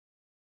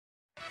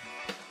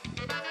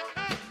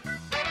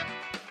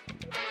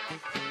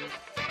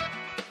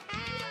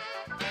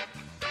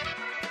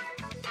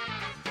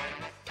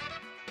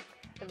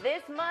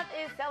This month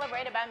is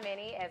celebrated by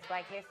many as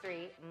Black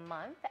History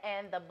Month,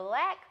 and the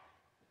Black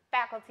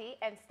Faculty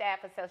and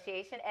Staff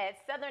Association at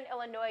Southern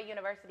Illinois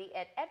University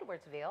at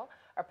Edwardsville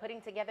are putting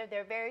together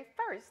their very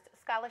first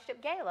scholarship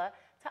gala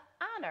to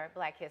honor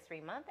Black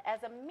History Month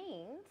as a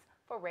means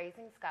for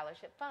raising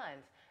scholarship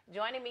funds.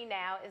 Joining me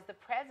now is the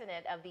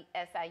president of the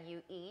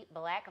SIUE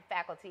Black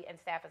Faculty and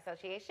Staff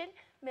Association,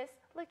 Miss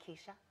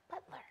Lakesha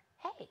Butler.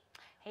 Hey.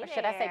 Hey or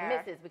should I say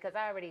there. Mrs. because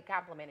I already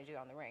complimented you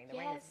on the ring. The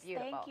ring is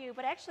beautiful. Thank you.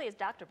 But actually, it's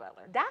Dr.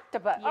 Butler. Dr.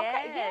 Butler.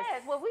 Yes. Okay,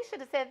 yes. Well, we should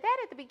have said that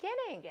at the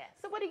beginning. Yes.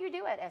 So what do you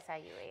do at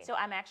SIUE? So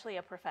I'm actually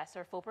a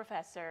professor, full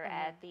professor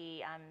at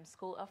the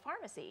School of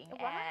Pharmacy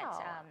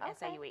at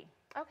SIUE.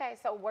 Okay,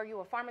 so were you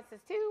a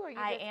pharmacist too? Or you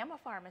I am a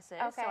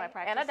pharmacist. Okay, So I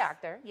practice, and a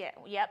doctor. Yeah,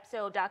 yep,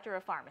 so doctor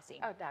of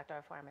pharmacy. Oh, doctor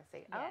of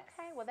pharmacy. Yes.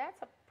 Okay, well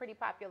that's a pretty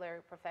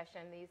popular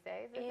profession these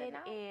days, is it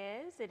not?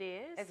 It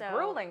is. It's so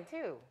grueling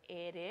too.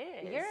 It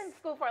is. You're in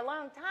school for a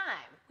long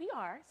time. We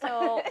are.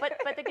 So,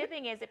 but the good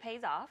thing is it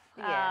pays off.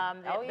 Yeah.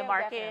 The the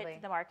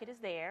market is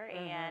there,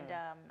 and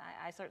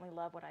I certainly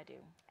love what I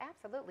do.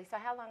 Absolutely. So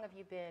how long have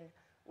you been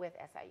with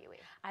SIUE?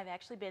 I've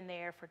actually been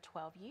there for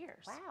 12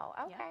 years. Wow.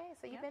 Okay. Yep.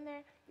 So you've Yep. been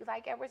there. You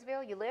like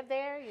Edwardsville? You live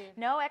there?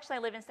 No, actually, I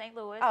live in St.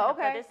 Louis. Oh,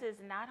 okay. But this is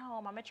not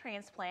home. I'm a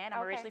transplant.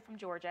 I'm Okay. originally from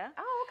Georgia.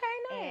 Oh,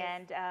 okay.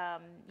 Nice.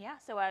 And yeah,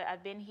 so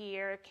I've been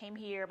here, came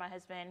here. My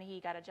husband, he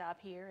got a job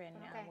here, and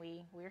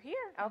we're here.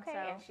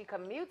 Okay. And she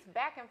commutes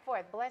back and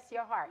forth. Bless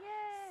your heart.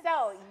 Yes.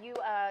 So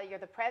you're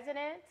the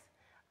president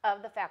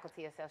of the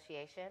Faculty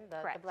Association,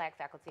 the Black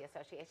Faculty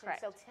Association.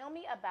 Correct. So tell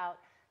me about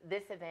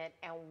this event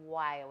and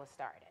why it was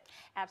started.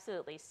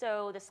 Absolutely.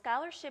 So the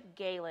scholarship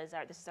galas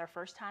this is our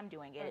first time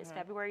doing it. It's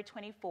February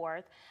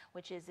 24th,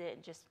 which is in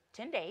just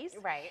 10 days.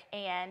 Right.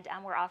 And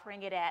we're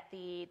offering it at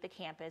the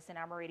campus in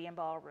our Meridian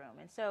Ballroom.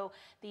 And so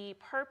the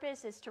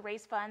purpose is to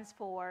raise funds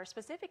for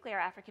specifically our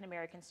African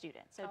American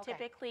students. So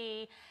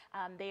typically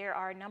there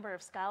are a number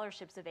of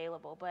scholarships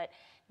available, but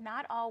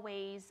not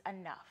always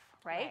enough,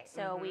 right?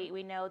 So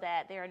we know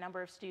that there are a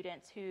number of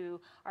students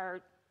who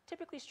are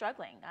typically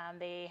struggling.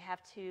 They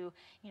have to,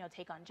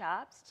 take on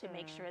jobs to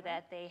make sure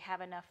that they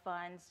have enough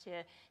funds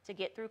to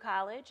get through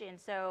college. And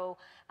so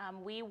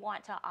we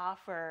want to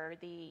offer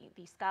the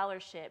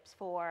scholarships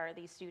for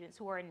these students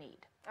who are in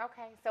need.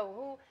 Okay,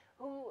 so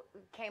who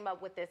came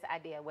up with this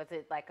idea? Was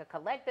it like a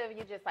collective?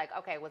 You just like,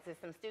 okay, was it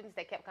some students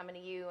that kept coming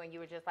to you and you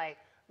were just like,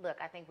 look,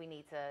 I think we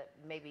need to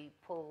maybe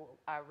pull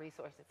our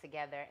resources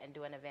together and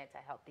do an event to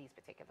help these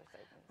particular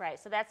students? Right,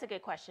 so that's a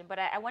good question, but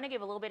I want to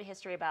give a little bit of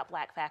history about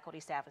Black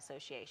Faculty Staff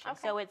Association. Okay.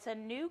 So it's a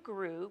new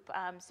group,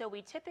 so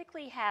we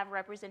typically have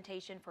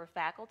representation for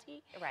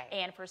faculty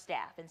and for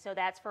staff, and so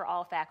that's for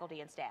all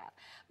faculty and staff.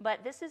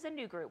 But this is a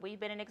new group.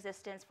 We've been in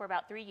existence for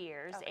about 3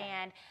 years,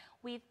 and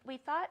we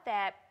thought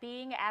that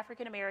being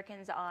African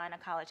Americans on a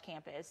college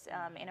campus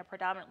in a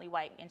predominantly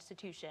white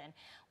institution,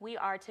 we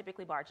are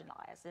typically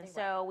marginalized. And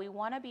so we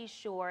want to be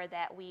sure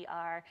that we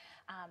are,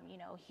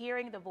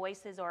 hearing the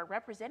voices or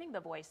representing the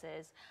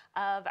voices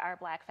of our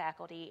Black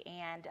faculty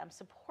and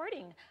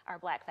supporting our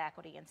Black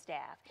faculty and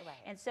staff. Right.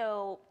 And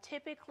so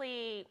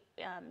typically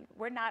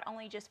we're not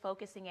only just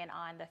focusing in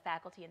on the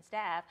faculty and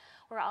staff,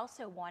 we're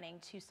also wanting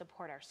to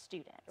support our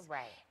students.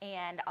 Right.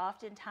 And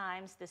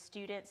oftentimes the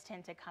students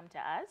tend to come to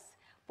us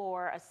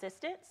for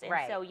assistance. And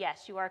Right. so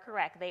yes, you are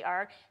correct. They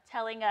are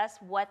telling us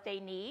what they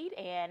need,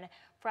 and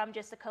from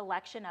just a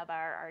collection of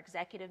our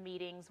executive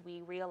meetings,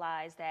 we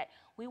realized that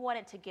we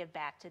wanted to give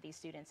back to these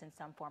students in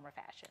some form or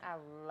fashion. I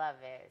love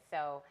it.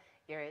 So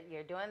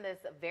you're doing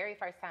this very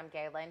first time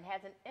gala and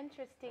has an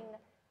interesting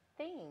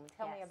theme.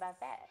 Tell me about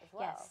that as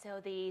well. Yes,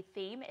 so the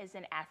theme is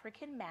an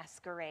African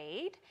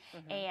masquerade,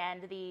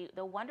 and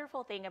the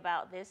wonderful thing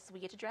about this, we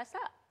get to dress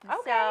up.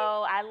 Okay. So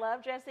I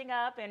love dressing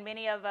up, and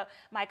many of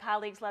my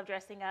colleagues love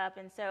dressing up,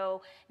 and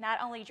so not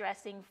only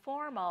dressing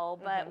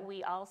formal, but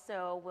we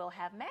also will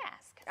have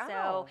masks.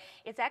 So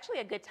it's actually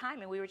a good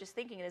time, and we were just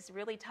thinking this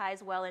really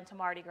ties well into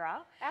Mardi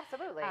Gras.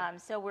 Absolutely.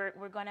 So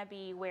we're going to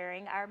be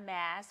wearing our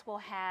masks. We'll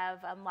have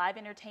live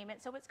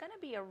entertainment, so it's going to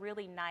be a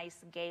really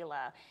nice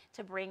gala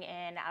to bring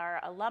in our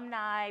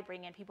alumni,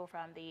 bring in people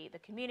from the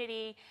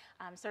community,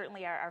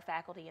 certainly our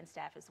faculty and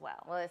staff as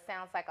well. Well, it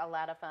sounds like a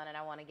lot of fun, and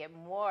I want to get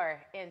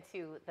more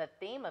into the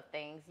theme of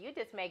things. You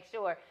just make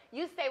sure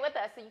you stay with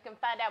us so you can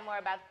find out more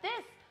about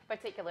this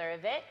particular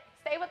event.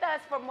 Stay with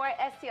us for more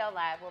STL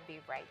Live. We'll be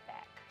right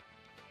back.